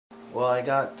Well, I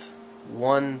got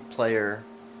one player.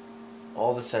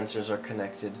 All the sensors are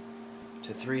connected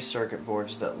to 3 circuit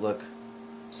boards that look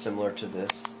similar to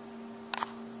this.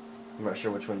 I'm not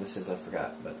sure which one this is, I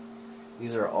forgot, but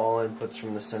these are all inputs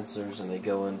from the sensors and they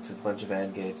go into a bunch of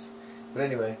AND gates. But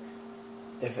anyway,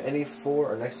 if any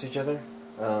 4 are next to each other,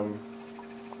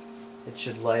 it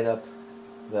should light up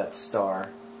that star,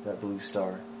 that blue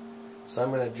star. So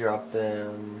I'm going to drop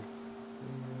them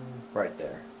right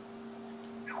there.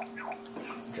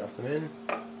 Drop them in,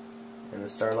 and the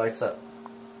star lights up.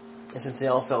 And since they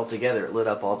all fell together, it lit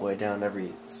up all the way down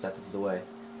every step of the way.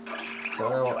 So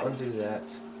I'll undo that.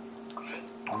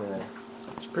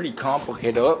 It's pretty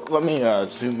complicated. Let me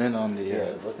zoom in on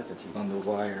the look at the TV. on the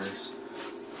wires.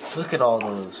 Look at all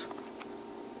those.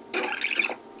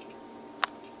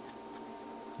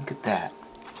 Look at that.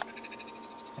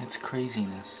 It's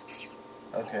craziness.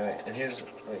 Okay, and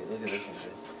look at this one.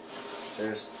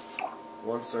 There's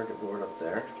one circuit board up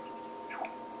there.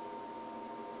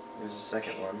 There's a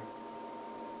second one.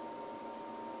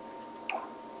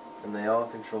 And they all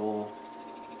control,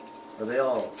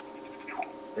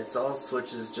 it's all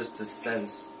switches just to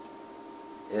sense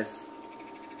if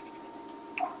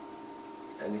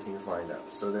anything's lined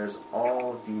up. So there's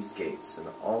all of these gates and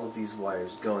all of these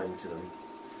wires going to them,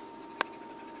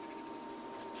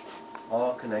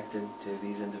 all connected to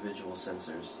these individual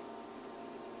sensors.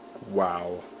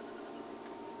 Wow.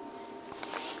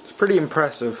 It's pretty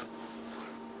impressive.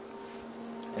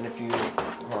 And if you,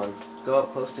 hold on, go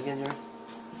up close again here.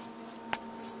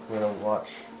 I'm going to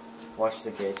watch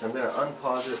the gates. I'm going to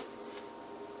unpause it.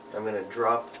 I'm going to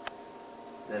drop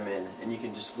them in, and you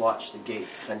can just watch the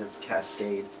gates kind of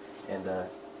cascade, and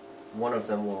one of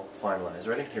them will finalize.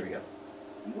 Ready? Here we go.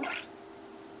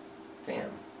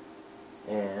 Damn.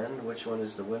 And which one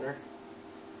is the winner?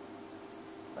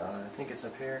 I think it's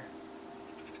up here.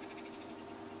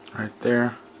 Right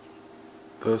there.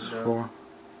 Those 4.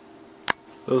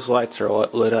 Those lights are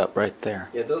lit up right there.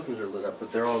 Yeah, those ones are lit up,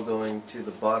 but they're all going to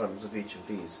the bottoms of each of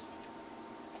these.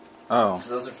 Oh. So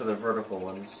those are for the vertical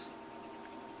ones.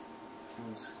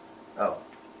 Oh.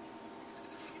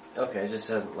 Okay, it just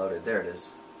hasn't loaded. There it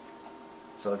is.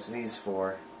 So it's these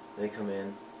 4. They come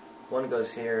in. One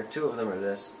goes here. 2 of them are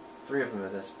this. 3 of them are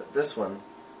this. But this one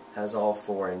has all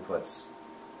 4 inputs.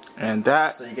 And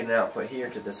that... So you get an output here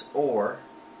to this OR.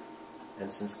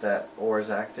 And since that OR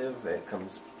is active, it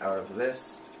comes out of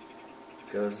this,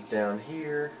 goes down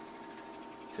here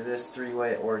to this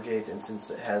 3-way OR gate, and since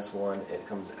it has one, it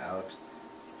comes out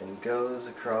and goes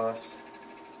across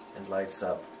and lights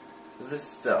up the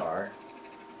star.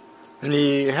 And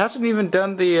he hasn't even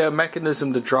done the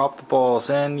mechanism to drop the balls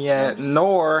in yet,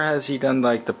 nor has he done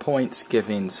like the points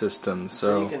giving system.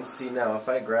 So you can see now, if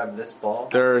I grab this ball,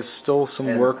 there's still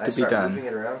some work to be done. Moving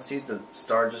it around, see the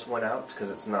star just went out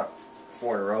because it's not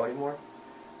 4 in a row anymore.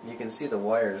 You can see the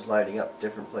wires lighting up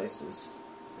different places.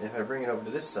 And if I bring it over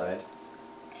to this side,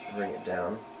 bring it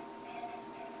down,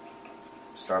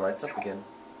 star lights up again.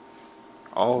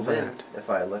 All then, that. if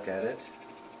I look at it,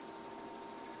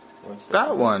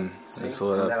 that one is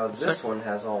lit up. Now this one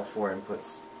has all 4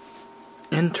 inputs.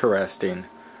 Interesting.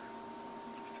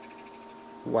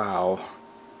 Wow.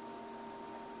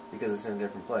 Because it's in a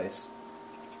different place.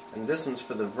 And this one's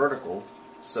for the vertical,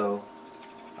 so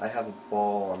I have a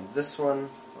ball on this one,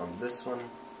 on this one,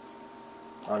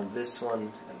 on this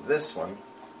one, and this one,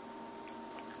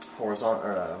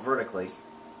 vertically.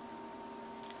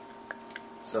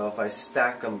 So if I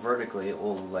stack them vertically, it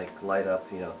will like light up,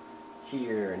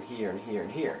 here and here and here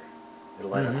and here.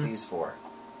 It'll light up these 4,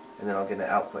 and then I'll get an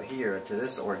output here to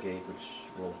this OR gate, which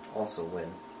will also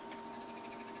win.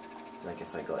 Like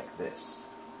if I go like this,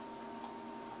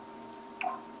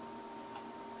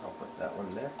 I'll put that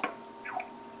one there.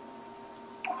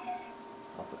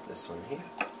 I'll put this one here.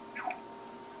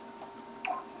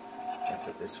 I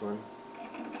put this one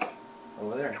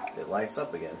over there. It lights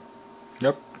up again.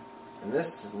 Yep. And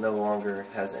this no longer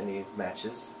has any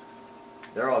matches.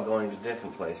 They're all going to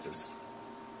different places.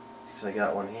 So I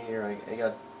got one here. I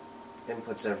got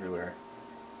inputs everywhere.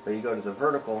 But you go to the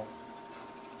vertical,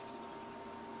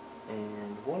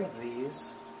 and one of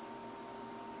these.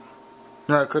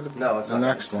 No, it could. No, it's the not.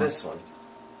 Next It's one. this one.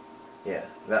 Yeah,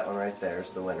 that one right there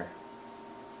is the winner.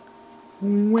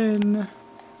 Win.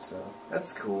 So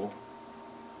that's cool.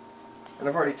 And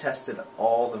I've already tested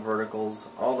all the verticals,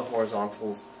 all the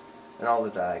horizontals, and all the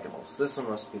diagonals. This one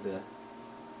must be the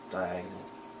diagonal.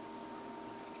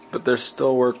 But there's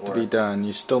still work to be done.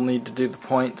 You still need to do the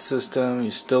point system.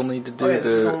 You still need to do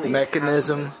the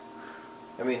mechanism.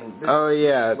 I mean, oh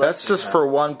yeah, that's just for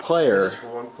one player. This is for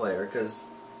one player, because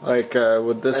like,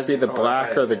 would this be the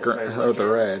black or the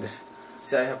red?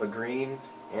 See, I have a green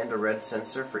and a red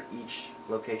sensor for each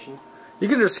location. You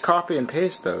can just copy and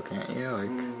paste though, can't you? Like,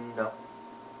 no.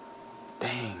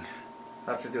 dang.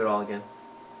 I have to do it all again.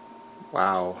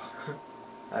 Wow.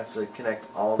 I have to connect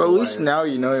all But the at least wires. now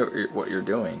you know what you're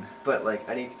doing. But like,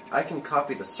 I can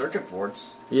copy the circuit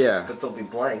boards, Yeah. but they'll be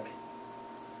blank.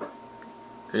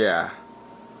 Yeah.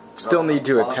 Still need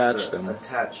to I'll have attach them.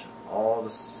 Attach all the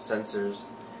sensors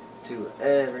to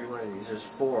every one of these. There's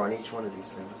 4 on each one of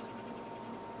these things.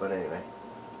 But anyway.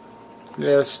 Yeah,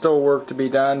 there's still work to be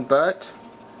done, but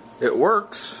it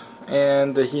works,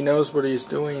 and he knows what he's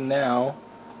doing now.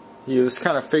 He was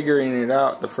kind of figuring it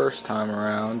out the first time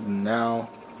around, and now...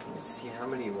 Let's see how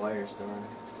many wires there are.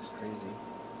 This is crazy.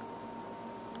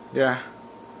 Yeah.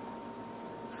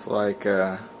 It's like,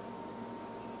 I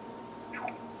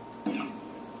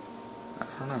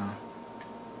don't know.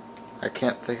 I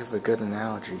can't think of a good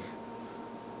analogy.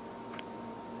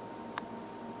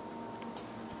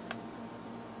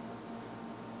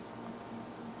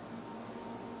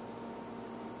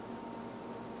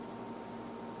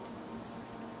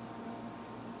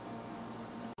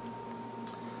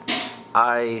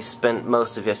 I spent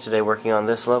most of yesterday working on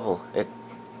this level. It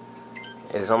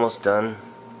is almost done.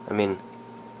 I mean,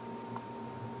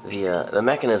 the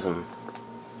mechanism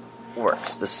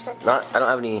works. I don't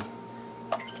have any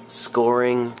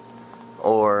scoring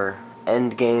or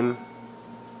end game,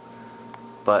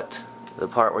 but the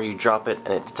part where you drop it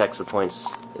and it detects the points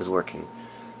is working.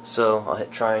 So I'll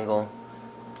hit triangle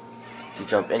to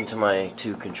jump into my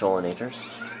 2 controllinators.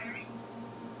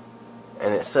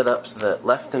 And it's set up so that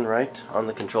left and right on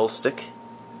the control stick,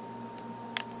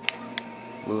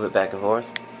 move it back and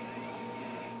forth,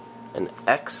 and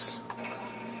X.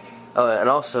 Oh, and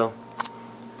also,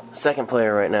 second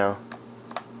player right now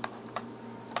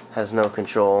has no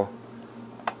control,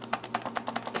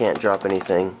 can't drop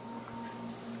anything.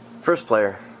 First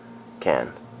player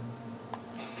can.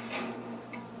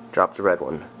 Drop the red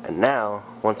one. And now,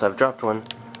 once I've dropped one,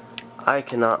 I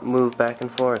cannot move back and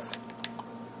forth.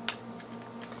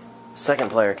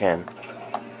 Second player can.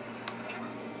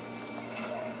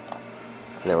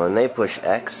 And then when they push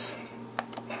X,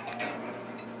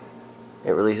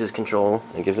 it releases control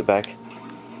and gives it back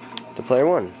to player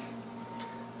 1.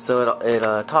 So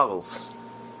it toggles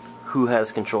who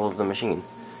has control of the machine,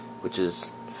 which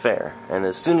is fair. And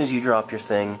as soon as you drop your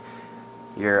thing,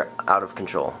 you're out of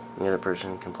control. The other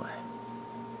person can play.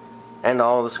 And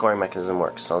all the scoring mechanism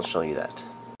works. I'll show you that.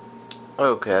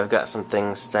 Okay, I've got some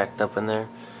things stacked up in there.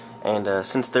 And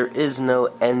since there is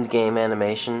no end game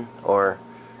animation or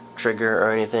trigger or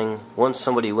anything, once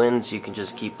somebody wins you can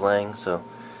just keep playing. So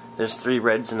there's 3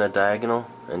 reds in a diagonal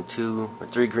and 2 or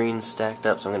 3 greens stacked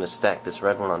up, so I'm going to stack this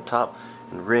red one on top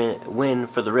and win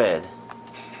for the red.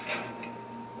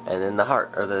 And then the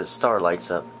heart or the star lights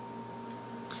up.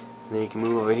 And then you can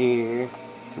move over here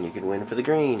and you can win for the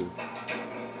green.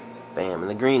 Bam, and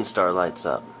the green star lights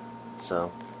up.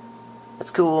 So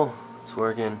that's cool. It's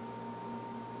working.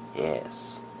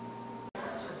 Yes.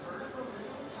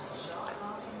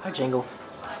 Hi, Jingle.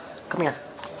 Come here.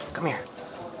 Come here.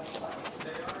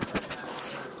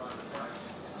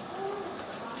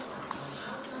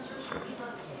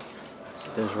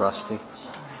 There's Rusty.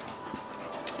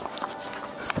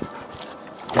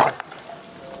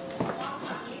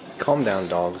 Calm down,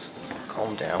 dogs.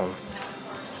 Calm down.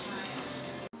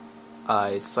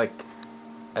 It's like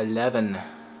 11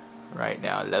 right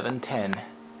now, 11:10.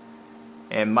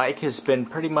 And Mike has been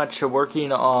pretty much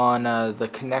working on the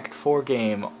Connect 4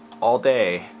 game all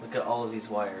day. Look at all of these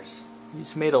wires.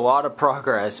 He's made a lot of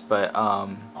progress, but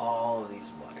All of these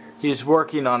wires. he's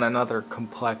working on another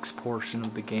complex portion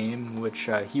of the game, which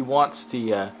he wants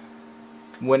to,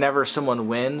 whenever someone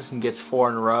wins and gets 4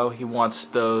 in a row, he wants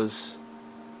those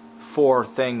 4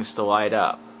 things to light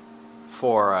up.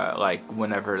 For, like,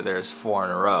 whenever there's 4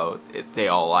 in a row, they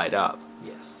all light up.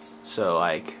 Yes. So,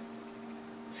 like...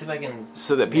 See if I can...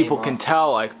 So that people can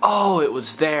tell, like, oh, it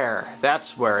was there.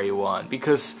 That's where he won.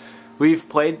 Because we've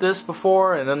played this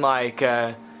before, and then, like,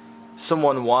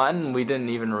 someone won, and we didn't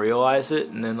even realize it.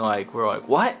 And then, like, we're like,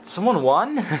 what? Someone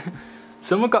won?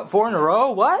 Someone got 4 in a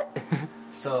row? What?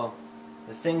 So,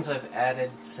 the things I've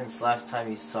added since last time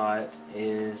you saw it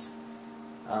is...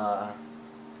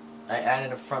 I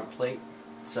added a front plate,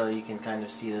 so you can kind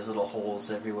of see there's little holes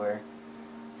everywhere.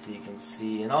 So you can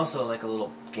see, and also like a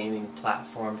little gaming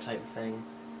platform type thing.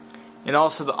 And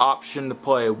also the option to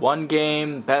play 1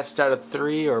 game, best out of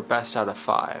 3, or best out of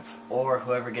 5. Or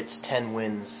whoever gets 10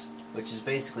 wins, which is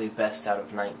basically best out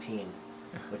of 19,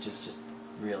 which is just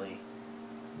really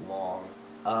long.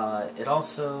 It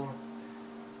also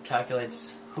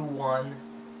calculates who won,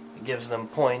 it gives them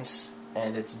points,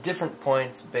 and it's different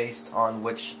points based on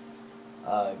which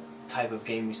type of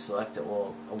game you select. It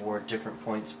will award different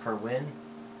points per win.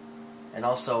 And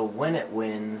also, when it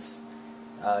wins,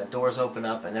 doors open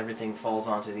up and everything falls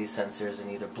onto these sensors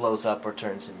and either blows up or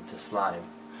turns into slime.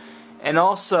 And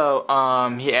also,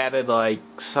 he added like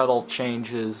subtle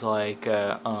changes, like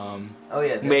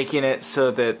making it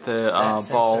so that the that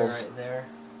balls. sensor right there.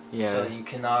 Yeah. So you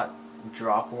cannot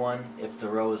drop one if the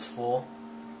row is full.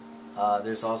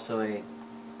 There's also a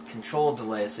control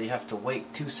delay, so you have to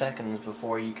wait 2 seconds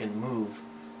before you can move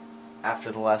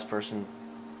after the last person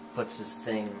puts his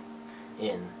thing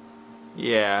in.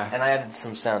 Yeah. And I added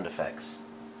some sound effects.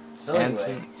 So And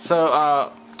anyway,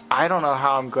 I don't know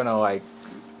how I'm gonna like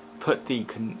put the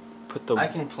I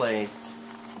can play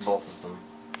both of them.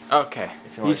 Okay.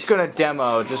 If you want He's to- gonna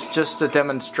demo just a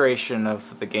demonstration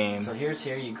of the game. So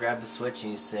here you grab the Switch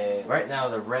and you say, right now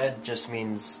the red just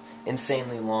means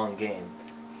insanely long game.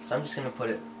 So I'm just going to put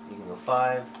it, you can go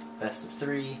 5, best of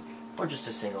 3, or just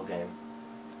a single game.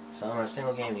 So I'm on a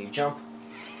single game and you jump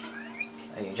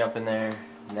in there,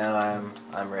 now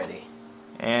I'm ready.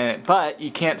 But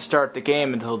you can't start the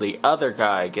game until the other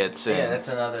guy gets in. Yeah, that's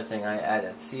another thing I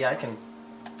added. See, I can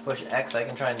push X, I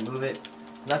can try and move it,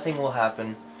 nothing will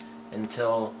happen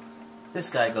until this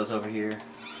guy goes over here,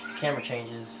 camera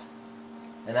changes,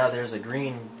 and now there's a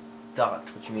green dot,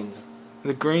 which means...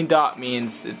 The green dot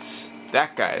means it's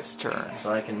that guy's turn.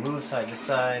 So I can move side to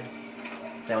side.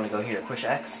 Say I want to go here, push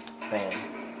X, bam.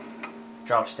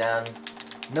 Drops down,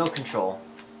 no control.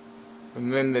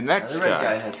 And then the Now next the red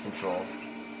guy has control.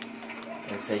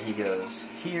 And say he goes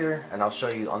here, and I'll show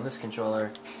you on this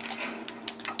controller.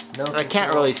 No control. I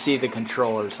can't really see the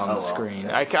controllers on Oh, the well, screen.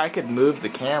 yeah. I could move the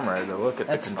camera to look at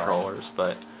That's the fine. controllers,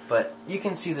 but you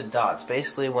can see the dots.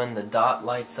 Basically, when the dot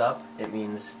lights up, it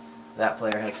means that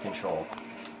player has control.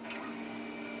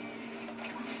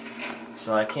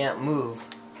 So I can't move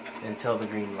until the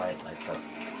green light lights up.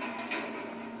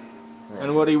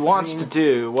 and what he wants green, to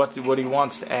do, what he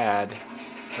wants to add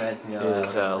red,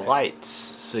 is lights,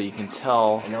 so you can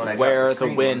tell And then when I drop where the the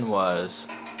screen win one- was.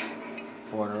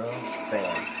 4 in a row,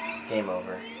 bam, game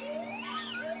over.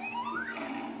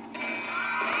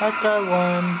 That guy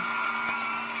won.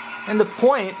 And the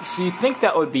points, you'd think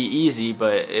that would be easy,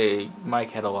 but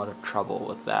Mike had a lot of trouble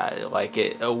with that. Like,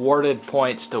 it awarded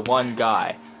points to one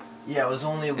guy Yeah, it was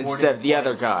only awarded instead of the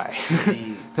other points guy. to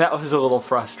the- That was a little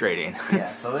frustrating.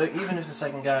 yeah, so even if the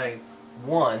second guy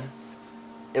won,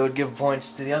 it would give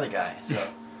points to the other guy. So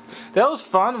That was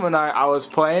fun when I was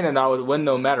playing and I would win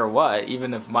no matter what,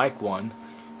 even if Mike won.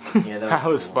 yeah, That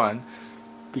was cool. fun.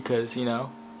 Because, you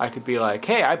know, I could be like,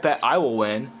 hey, I bet I will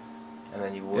win. And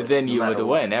then you would. And then no you matter would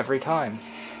what. win every time.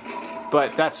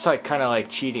 But that's like kind of like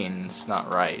cheating. It's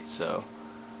not right, so.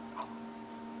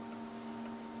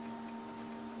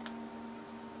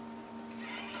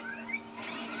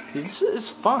 See, this is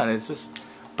fun.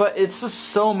 But it's just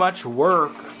so much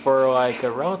work for like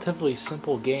a relatively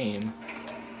simple game.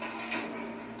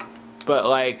 But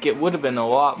like, it would have been a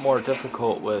lot more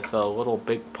difficult with Little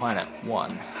Big Planet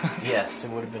 1. Yes,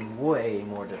 it would have been way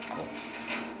more difficult.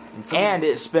 And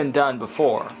it's been done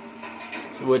before,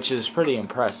 which is pretty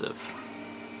impressive.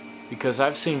 Because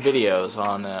I've seen videos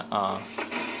on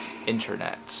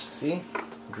internets. See,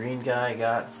 green guy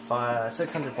got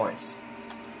 600 points.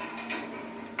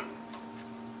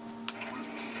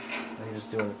 I'm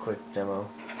just doing a quick demo.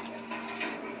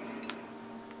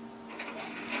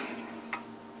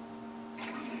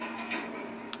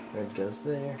 Red goes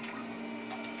there.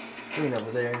 Green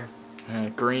over there.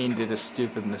 Green did a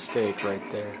stupid mistake right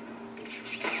there.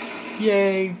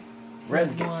 Yay!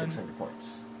 Red gets won. 600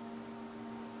 points.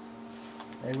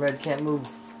 And red can't move.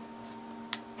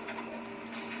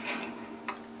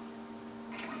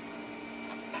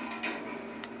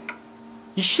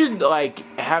 You should like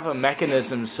have a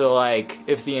mechanism so like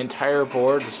if the entire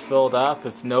board is filled up,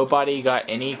 if nobody got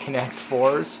any Connect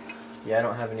 4s, Yeah, I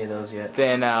don't have any of those yet.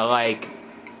 then like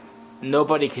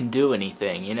nobody can do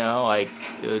anything, you know? Like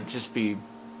it would just be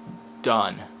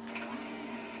done.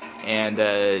 And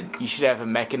you should have a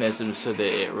mechanism so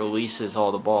that it releases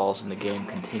all the balls and the game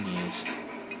continues.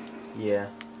 Yeah.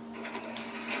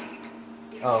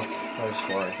 Oh, there's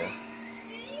 4 right there.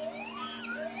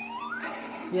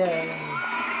 Yay!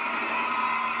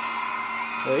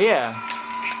 So yeah.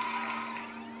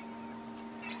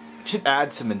 Should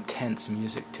add some intense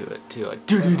music to it too, like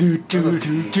do do do do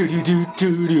do do do do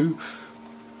do do.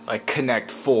 Like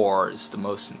Connect 4 is the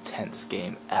most intense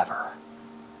game ever.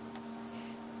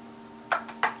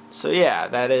 So yeah,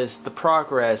 that is the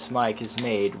progress Mike has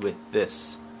made with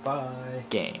this Bye.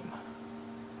 game.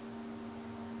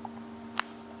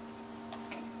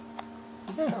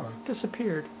 It's Yeah, gone.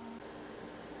 disappeared.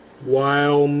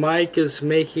 While Mike is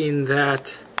making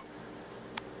that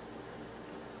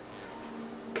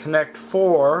Connect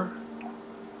 4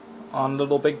 on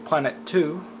Little Big Planet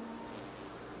 2,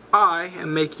 I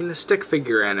am making a stick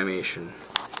figure animation.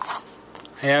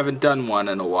 I haven't done one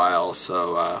in a while,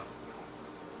 so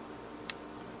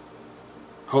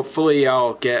hopefully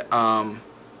I'll get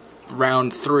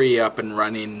round 3 up and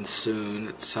running soon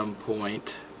at some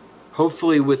point.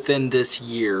 Hopefully within this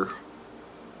year.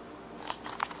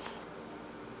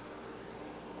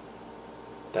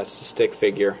 That's the stick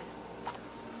figure.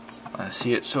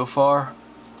 See it so far?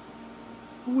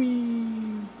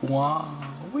 Wee wah,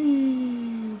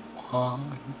 wee wah.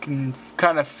 You can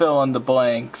kind of fill in the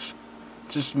blanks.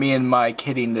 Just me and Mike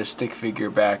hitting the stick figure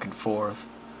back and forth.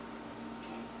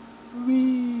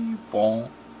 Wee bon,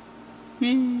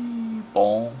 wee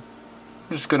bon.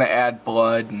 I'm just gonna add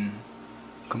blood and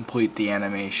complete the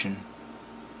animation.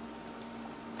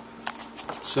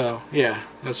 So yeah,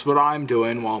 that's what I'm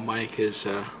doing while Mike is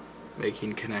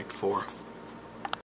making Connect 4.